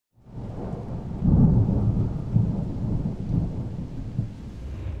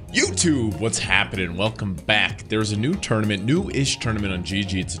YouTube, what's happening? Welcome back. There's a new tournament, new-ish tournament on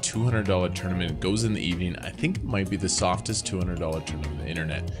GG. It's a $200 tournament. It goes in the evening. I think it might be the softest $200 tournament on the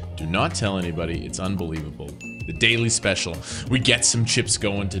internet. Do not tell anybody. It's unbelievable. The daily special. We get some chips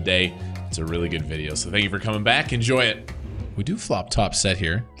going today. It's a really good video. So thank you for coming back. Enjoy it. We do flop top set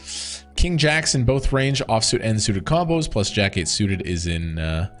here. King Jacks in both range, offsuit and suited combos, plus Jack 8 suited is in...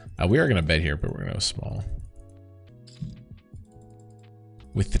 we are going to bet here, but we're going to go small.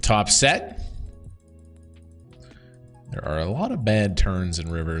 With the top set, there are a lot of bad turns and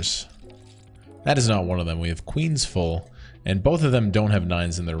rivers. That is not one of them. We have queens full, and both of them don't have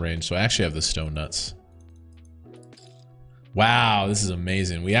nines in their range, so I actually have the stone nuts. Wow, this is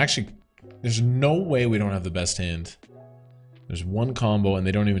amazing. We actually, there's no way we don't have the best hand. There's one combo, and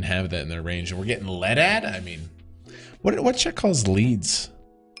they don't even have that in their range, and we're getting led at? I mean, what check calls leads?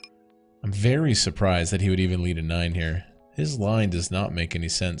 I'm very surprised that he would even lead a 9 here. His line does not make any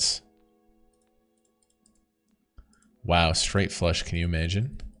sense. Wow, straight flush, can you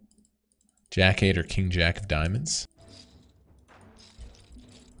imagine? Jack 8 or King Jack of diamonds.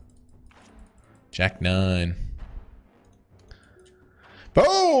 Jack 9.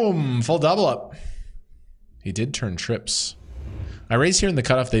 Boom! Full double up. He did turn trips. I raise here in the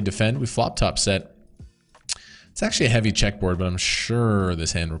cutoff, they defend. We flop top set. It's actually a heavy checkboard, but I'm sure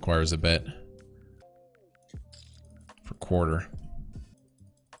this hand requires a bet. Quarter.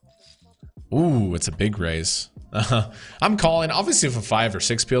 Ooh, it's a big raise. I'm calling. Obviously, if a 5 or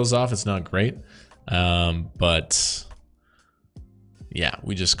 6 peels off, it's not great. But yeah,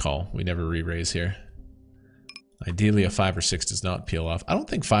 we just call. We never re-raise here. Ideally, a 5 or 6 does not peel off. I don't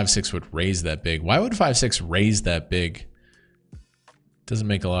think 5-6 would raise that big. Why would 5-6 raise that big? Doesn't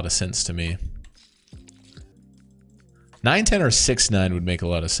make a lot of sense to me. 9-10 or 6-9 would make a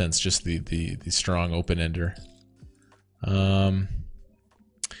lot of sense. Just the strong open ender.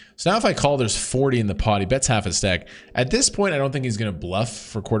 So now if I call, there's 40 in the pot. He bets half a stack. At this point, I don't think he's going to bluff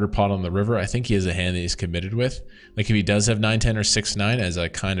for quarter pot on the river. I think he has a hand that he's committed with. Like if he does have 9-10 or 6-9, as I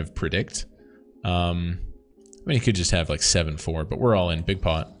kind of predict. I mean, he could just have like 7-4, but we're all in. Big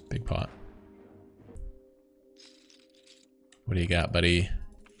pot. Big pot. What do you got, buddy?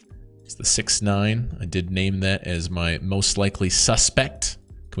 It's the 6-9. I did name that as my most likely suspect.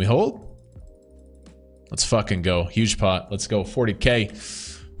 Can we hold? Let's fucking go. Huge pot. Let's go. 40K.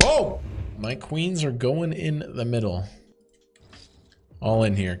 Whoa! My queens are going in the middle. All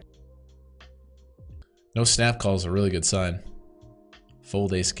in here. No snap call is a really good sign.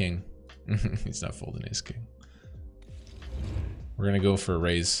 Fold ace king. He's not folding ace king. We're going to go for a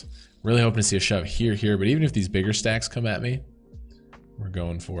raise. Really hoping to see a shove here, but even if these bigger stacks come at me, we're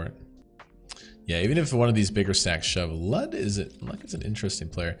going for it. Yeah, even if one of these bigger stacks shove, Ludd is an interesting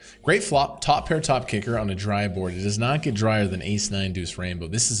player. Great flop, top pair, top kicker on a dry board. It does not get drier than ace 9 deuce rainbow.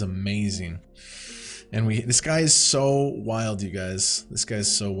 This is amazing. And this guy is so wild, you guys. This guy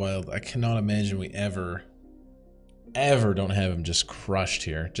is so wild. I cannot imagine we ever don't have him just crushed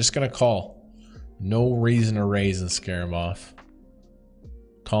here. Just gonna call. No reason to raise and scare him off.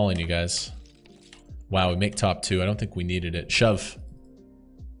 Calling, you guys. Wow, we make top 2. I don't think we needed it. Shove.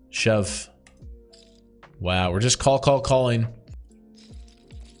 Shove. Wow, we're just calling.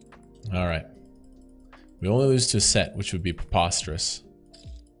 All right. We only lose to a set, which would be preposterous.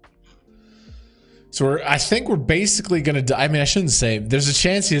 So I think we're basically gonna die. I mean, I shouldn't say. There's a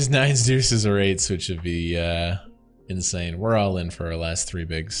chance he has 9s, deuces, or 8s, which would be insane. We're all in for our last 3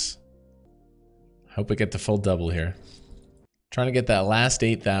 bigs. Hope we get the full double here. Trying to get that last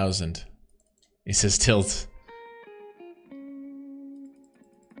 8,000. He says tilt.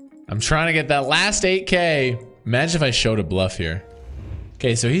 I'm trying to get that last 8K. Imagine if I showed a bluff here.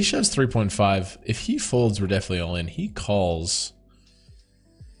 Okay, so he shoves 3.5. If he folds, we're definitely all in. He calls,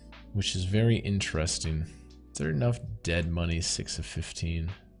 which is very interesting. Is there enough dead money? 6 of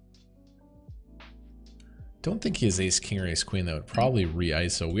 15. Don't think he has ace king or ace queen. That would probably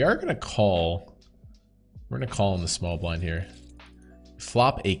re-ISO. We are going to call. We're going to call in the small blind here.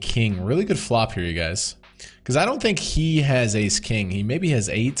 Flop a king. Really good flop here, you guys. Because I don't think he has ace king. He maybe has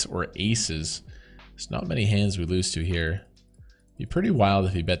 8s or aces. There's not many hands we lose to here. Be pretty wild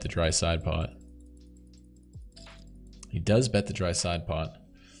if he bet the dry side pot. He does bet the dry side pot.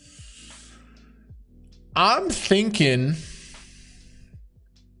 I'm thinking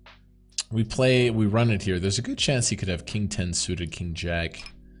we run it here. There's a good chance he could have king 10 suited, king jack.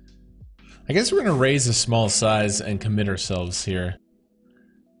 I guess we're going to raise a small size and commit ourselves here.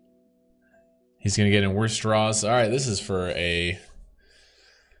 He's going to get in worse draws. All right, this is for a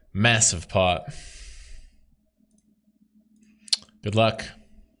massive pot. Good luck.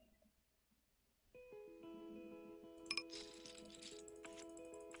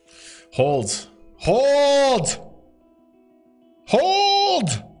 Hold. Hold!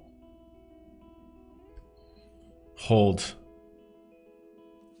 Hold! Hold.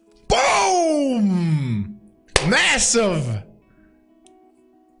 Boom! Massive!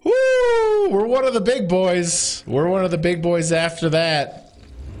 Woo! We're one of the big boys. We're one of the big boys after that.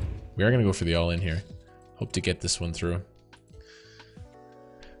 We are going to go for the all-in here. Hope to get this one through.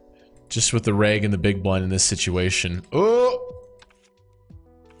 Just with the reg and the big blind in this situation. Oh!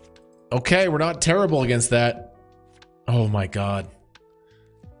 Okay, we're not terrible against that. Oh my god.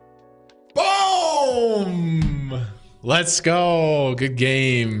 Boom! Let's go. Good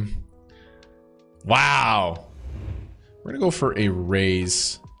game. Wow. We're gonna go for a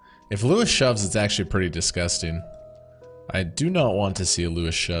raise. If Lewis shoves, it's actually pretty disgusting. I do not want to see a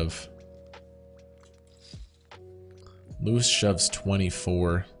Lewis shove. Lewis shoves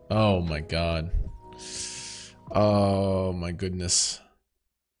 24. Oh my god. Oh my goodness.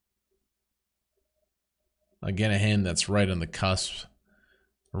 Again, a hand that's right on the cusp.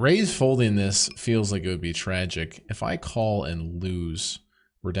 Raise folding this feels like it would be tragic. If I call and lose,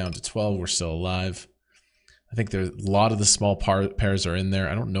 we're down to 12. We're still alive. I think there's a lot of the small pairs are in there.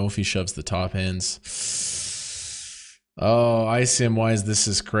 I don't know if he shoves the top hands. Oh, ICM wise, this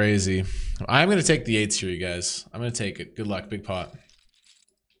is crazy. I'm going to take the 8s here, you guys. I'm going to take it. Good luck. Big pot.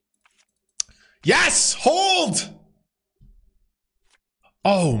 Yes! Hold!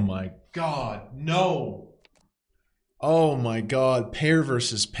 Oh my god. No. Oh my god. Pair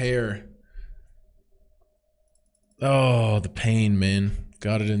versus pair. Oh, the pain, man.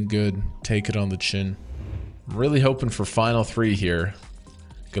 Got it in good. Take it on the chin. I'm really hoping for final 3 here.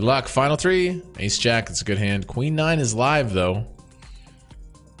 Good luck. Final 3. Ace Jack. It's a good hand. Queen 9 is live, though.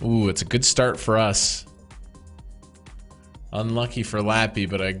 Ooh, it's a good start for us. Unlucky for Lappy,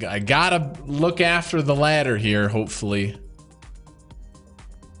 but I gotta look after the ladder here, hopefully.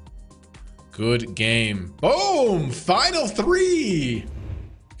 Good game. Boom! Final 3!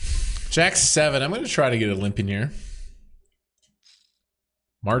 Jack 7. I'm gonna try to get a limp in here.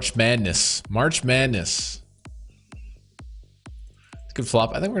 March Madness. March Madness. Good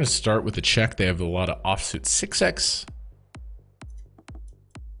flop. I think we're gonna start with a check. They have a lot of offsuit 6x.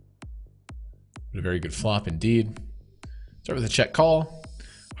 A very good flop indeed. Start with a check call.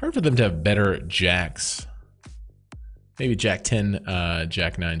 Hard for them to have better jacks. Maybe Jack 10,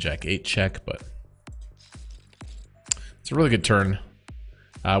 Jack 9, Jack 8 check, but it's a really good turn.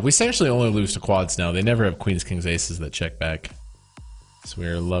 We essentially only lose to quads now. They never have queens, kings, aces that check back. So we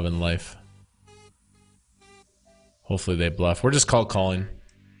are loving life. Hopefully they bluff. We're just calling.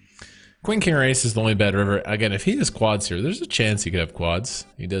 Queen, king, or ace is the only bad river. Again, if he has quads here, there's a chance he could have quads.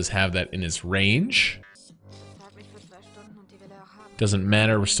 He does have that in his range. Doesn't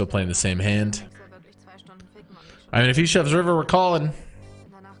matter. We're still playing the same hand. I mean, if he shoves river, we're calling.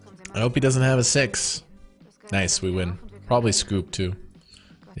 I hope he doesn't have a 6. Nice, we win. Probably scoop, too.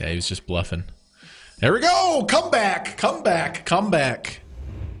 Yeah, he was just bluffing. There we go! Come back! Come back! Come back!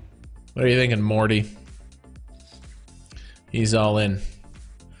 What are you thinking, Morty? He's all in.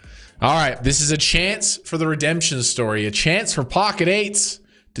 All right, this is a chance for the redemption story. A chance for pocket 8s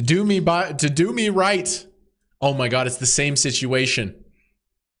to do me right. Oh my god, it's the same situation.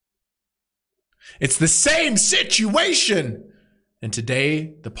 It's the same situation! And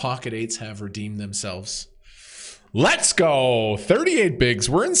today, the pocket 8s have redeemed themselves. Let's go! 38 bigs.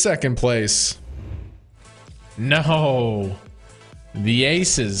 We're in second place. No. The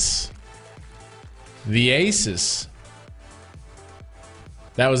aces. The aces.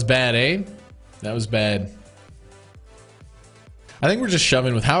 That was bad, eh? That was bad. I think we're just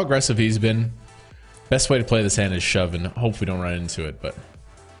shoving with how aggressive he's been. Best way to play this hand is shove and hope we don't run into it, but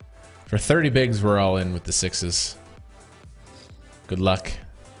for 30 bigs, we're all in with the 6s. Good luck.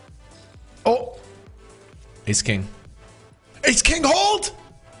 Oh! Ace king. Ace king hold!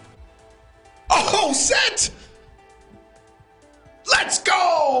 Oh, set! Let's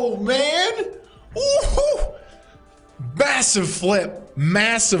go, man! Woohoo! Massive flip.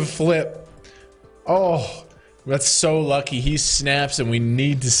 Massive flip. Oh, that's so lucky. He snaps and we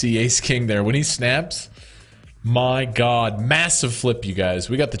need to see ace king there. When he snaps, my god. Massive flip, you guys.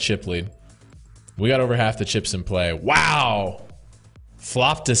 We got the chip lead. We got over half the chips in play. Wow.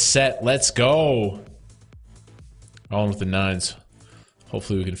 Flop to set. Let's go. All in with the 9s.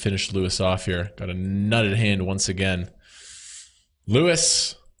 Hopefully we can finish Lewis off here. Got a nutted hand once again.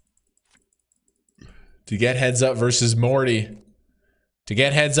 Lewis. To get heads up versus Morty. To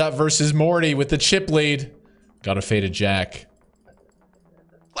get heads up versus Morty with the chip lead. Got a faded jack.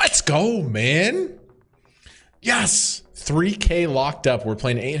 Let's go, man. Yes. 3K locked up. We're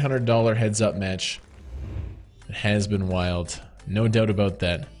playing $800 heads up match. It has been wild. No doubt about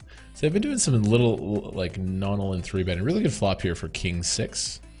that. So I've been doing some little, like, non-all in 3-betting. Really good flop here for king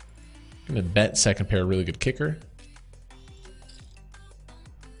 6. Gonna bet second pair, really good kicker.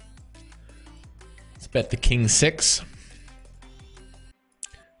 Let's bet the king 6.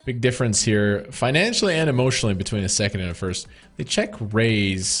 Big difference here, financially and emotionally, between a second and a first. They check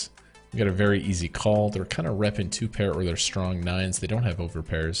raise. We got a very easy call. They're kind of repping 2-pair or they're strong 9s. They don't have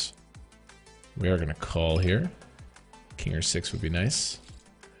overpairs. We are gonna call here. King or 6 would be nice.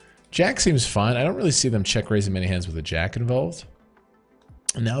 Jack seems fine. I don't really see them check raising many hands with a jack involved.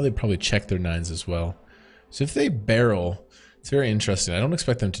 And now they probably check their 9s as well. So if they barrel, it's very interesting. I don't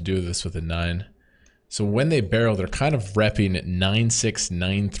expect them to do this with a 9. So when they barrel, they're kind of repping at 9-6,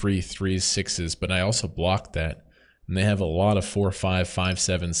 9-3, 3s, 6s, but I also blocked that. And they have a lot of 4-5,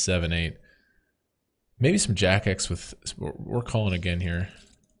 5-7, 7-8. Maybe some Jack X with, we're calling again here.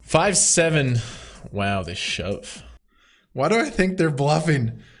 5-7, wow, they shove. Why do I think they're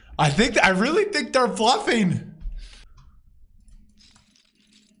bluffing? I really think they're bluffing.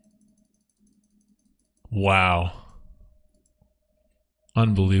 Wow.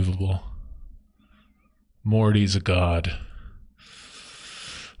 Unbelievable. Morty's a god.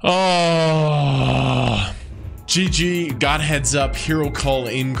 Oh, GG, got heads up, hero call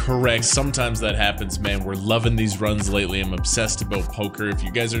incorrect. Sometimes that happens, man. We're loving these runs lately. I'm obsessed about poker. If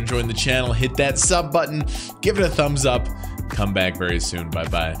you guys are enjoying the channel, hit that sub button, give it a thumbs up. Come back very soon.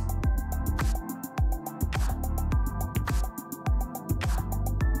 Bye-bye.